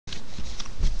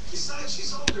Besides,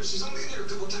 she's older. She's only in there a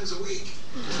couple times a week.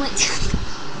 What?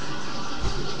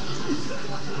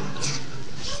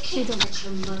 You can't let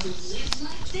your mother live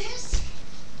like this.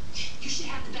 You should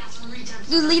have the bathroom redone.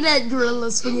 Dude, look at that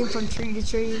gorilla swinging from tree to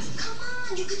tree. Come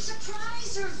on, you could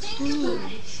surprise her. Think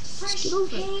about it. Fresh Get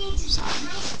over it. paint,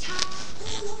 fresh towel.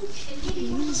 Ooh, and maybe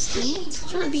one of those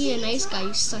Trying to be a nice guy,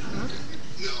 you suck up.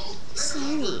 No.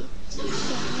 Sorry.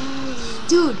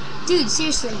 Dude,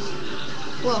 seriously.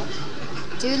 Whoa.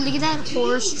 Dude, look at that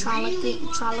horse trolloping.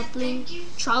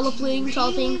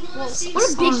 What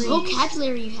a big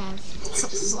vocabulary you have.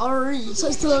 Sorry.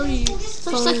 So sorry.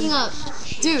 Stop sucking up.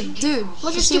 Dude.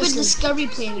 What's your stupid Discovery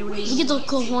Planet? Look at those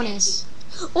cojones.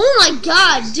 Oh my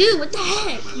god, dude, what the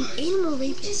heck? You animal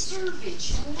rapist.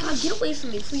 God, get away from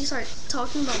me before you start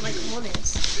talking about my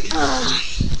cojones.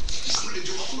 I'm gonna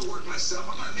do all the work myself.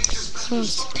 I'm gonna make this bathroom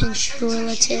Wants to so pinch nice.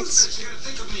 gorilla tits. You gotta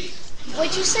think of me.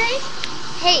 What'd you say?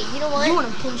 Hey, you know what? You want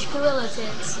to pinch gorilla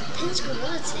tits. pinch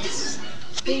gorilla tits.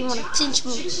 You want to pinch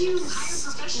me.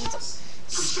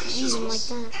 Squeeze them like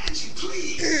that. Angie,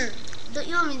 please. Don't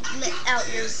you want me to let out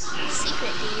your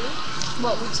secret, do you?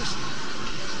 What's this?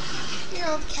 You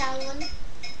know, the cow one.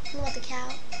 You know about the cow?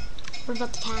 What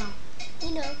about the cow?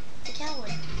 You know, the cow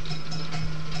one.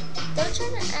 Don't try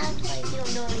to act like you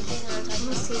don't know anything on I'm talking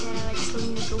gonna about. say that I like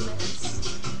Selena Gomez.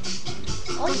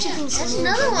 Oh Don't you yeah, think that's Selena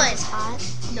another one. Gomez is hot?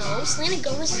 No, Selena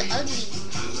Gomez is ugly.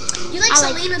 You like I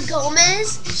like- Selena Gomez?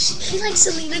 He likes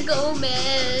Selena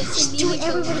Gomez. Dude,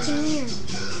 everybody can hear.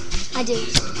 I do.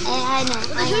 I know.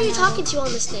 Who are you talking to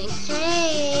on this thing?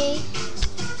 Hey.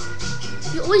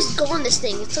 You always go on this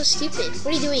thing. It's so stupid.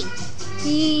 What are you doing?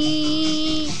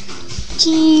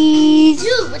 Cheese.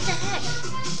 Dude, what the heck?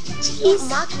 Don't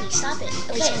mock me. Stop it.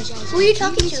 Okay. sorry. Who are you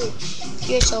talking to?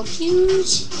 You're so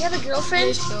cute. You have a girlfriend?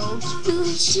 You're so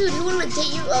cute. Dude, who wouldn't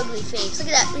date your ugly face? Look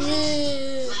at that. Look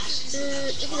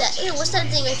at that. Ew, what's that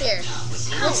thing right there?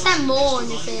 What's that mole on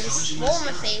your face? Mole on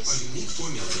my face.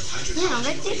 Yeah,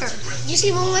 right there. You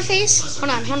see mole on my face?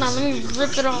 Hold on. Let me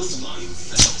rip it off.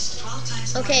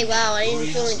 Okay, wow, I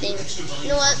didn't feel anything. You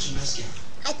know what?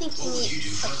 I think you need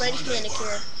a French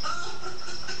manicure.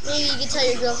 Maybe you can tell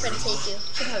your girlfriend to take you.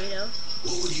 She'll probably know.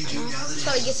 She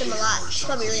probably gets him a lot. She's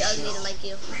probably really ugly to like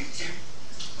you.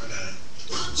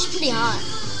 She's pretty hot.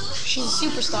 She's a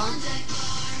superstar.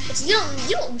 It's, you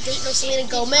don't date no Selena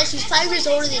Gomez. She's 5 years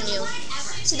older than you.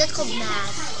 See, that's called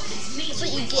math. That's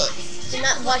what you get. You're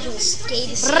not watching the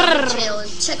Skate channel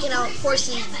and checking out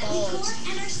horsey balls.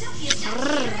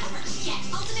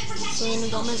 Selena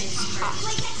Gomez is hot.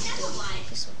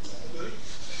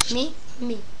 Me.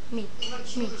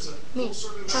 Talking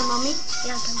about me?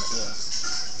 Yeah, I'm talking about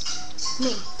you.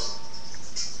 Me.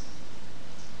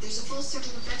 There's a full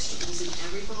serving of vegetables in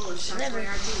every bowl of sharp Never.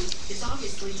 It's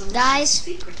obviously delicious, Guys,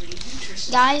 secretly nutritious.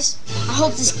 I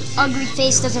hope this ugly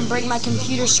face doesn't break my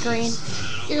computer screen.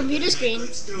 Your computer screen.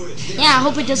 Yeah, I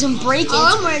hope it doesn't break All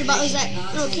it. I'm worried about is that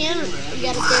little camera you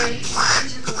got up there.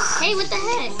 Hey, what the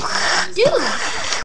heck? Dude!